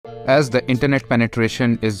as the internet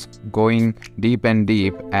penetration is going deep and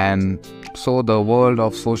deep, and so the world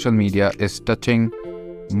of social media is touching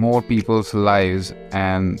more people's lives,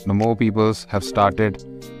 and the more people have started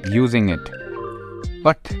using it.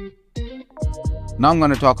 But now I'm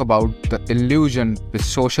going to talk about the illusion which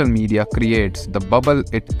social media creates, the bubble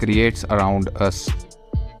it creates around us.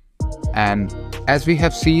 And as we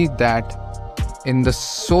have seen that in the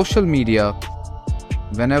social media,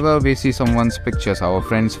 whenever we see someone's pictures, our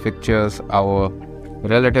friends' pictures, our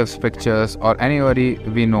relatives' pictures, or anybody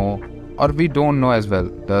we know or we don't know as well,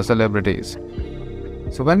 the celebrities.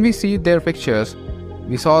 So when we see their pictures,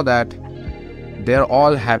 we saw that they're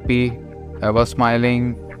all happy, ever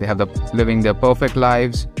smiling, they have living their perfect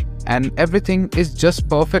lives, and everything is just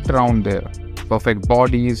perfect around there. Perfect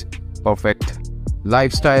bodies, perfect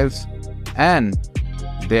lifestyles, and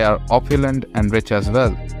they are opulent and rich as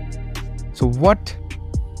well. So what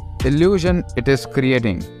illusion it is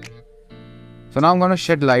creating? So now I'm going to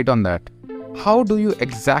shed light on that. How do you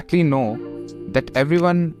exactly know that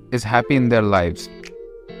everyone is happy in their lives?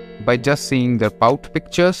 By just seeing their pout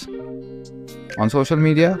pictures on social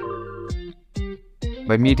media?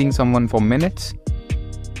 By meeting someone for minutes?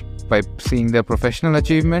 By seeing their professional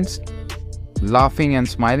achievements? Laughing and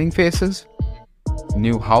smiling faces?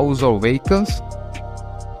 New house or vehicles?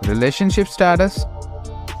 Relationship status?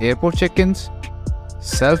 Airport check-ins?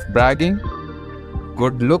 Self-bragging?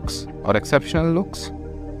 Good looks or exceptional looks?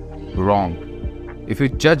 Wrong. If you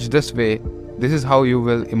judge this way, this is how you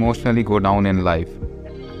will emotionally go down in life.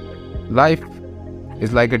 Life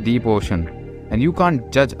is like a deep ocean, and you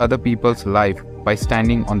can't judge other people's life by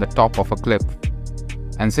standing on the top of a cliff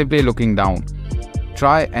and simply looking down.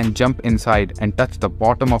 Try and jump inside and touch the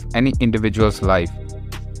bottom of any individual's life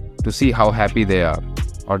to see how happy they are,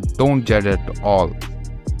 or don't judge at all.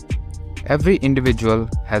 Every individual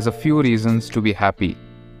has a few reasons to be happy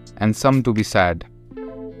and some to be sad.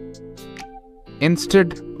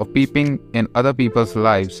 Instead of peeping in other people's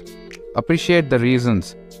lives, appreciate the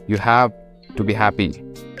reasons you have to be happy.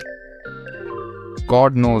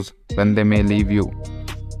 God knows when they may leave you,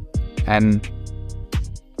 and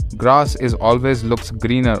grass is always looks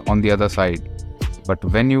greener on the other side. But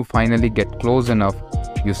when you finally get close enough,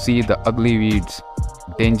 you see the ugly weeds,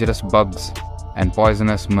 dangerous bugs, and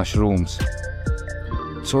poisonous mushrooms.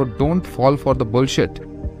 So don't fall for the bullshit.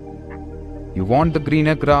 You want the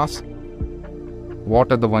greener grass?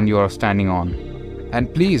 Water the one you are standing on.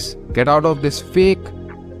 And please get out of this fake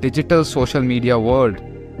digital social media world.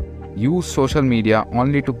 Use social media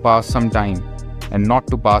only to pass some time and not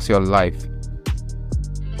to pass your life.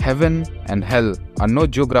 Heaven and hell are no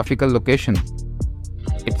geographical location.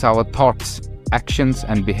 It's our thoughts, actions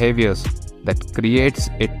and behaviors that creates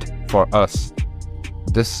it for us.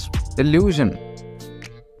 This illusion,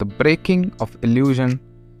 the breaking of illusion,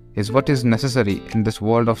 is what is necessary in this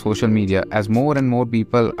world of social media, as more and more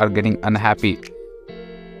people are getting unhappy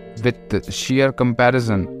with the sheer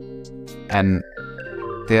comparison, and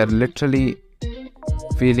they are literally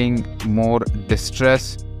feeling more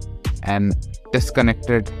distress and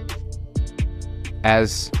disconnected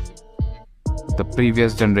as the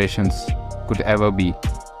previous generations could ever be.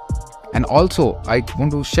 And also I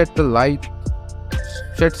want to shed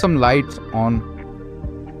some light on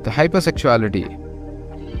the hypersexuality,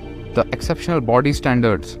 the exceptional body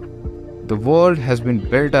standards. The world has been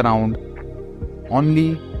built around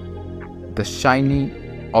only the shiny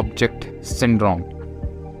object syndrome.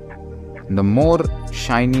 And the more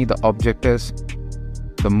shiny the object is,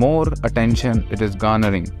 the more attention it is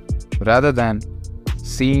garnering, rather than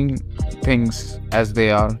seeing things as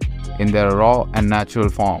they are in their raw and natural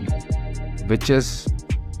form, which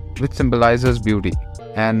symbolizes beauty.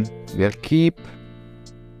 And we are keep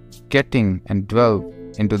getting and dwell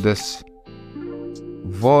into this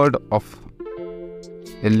world of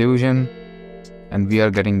illusion, and we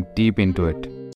are getting deep into it.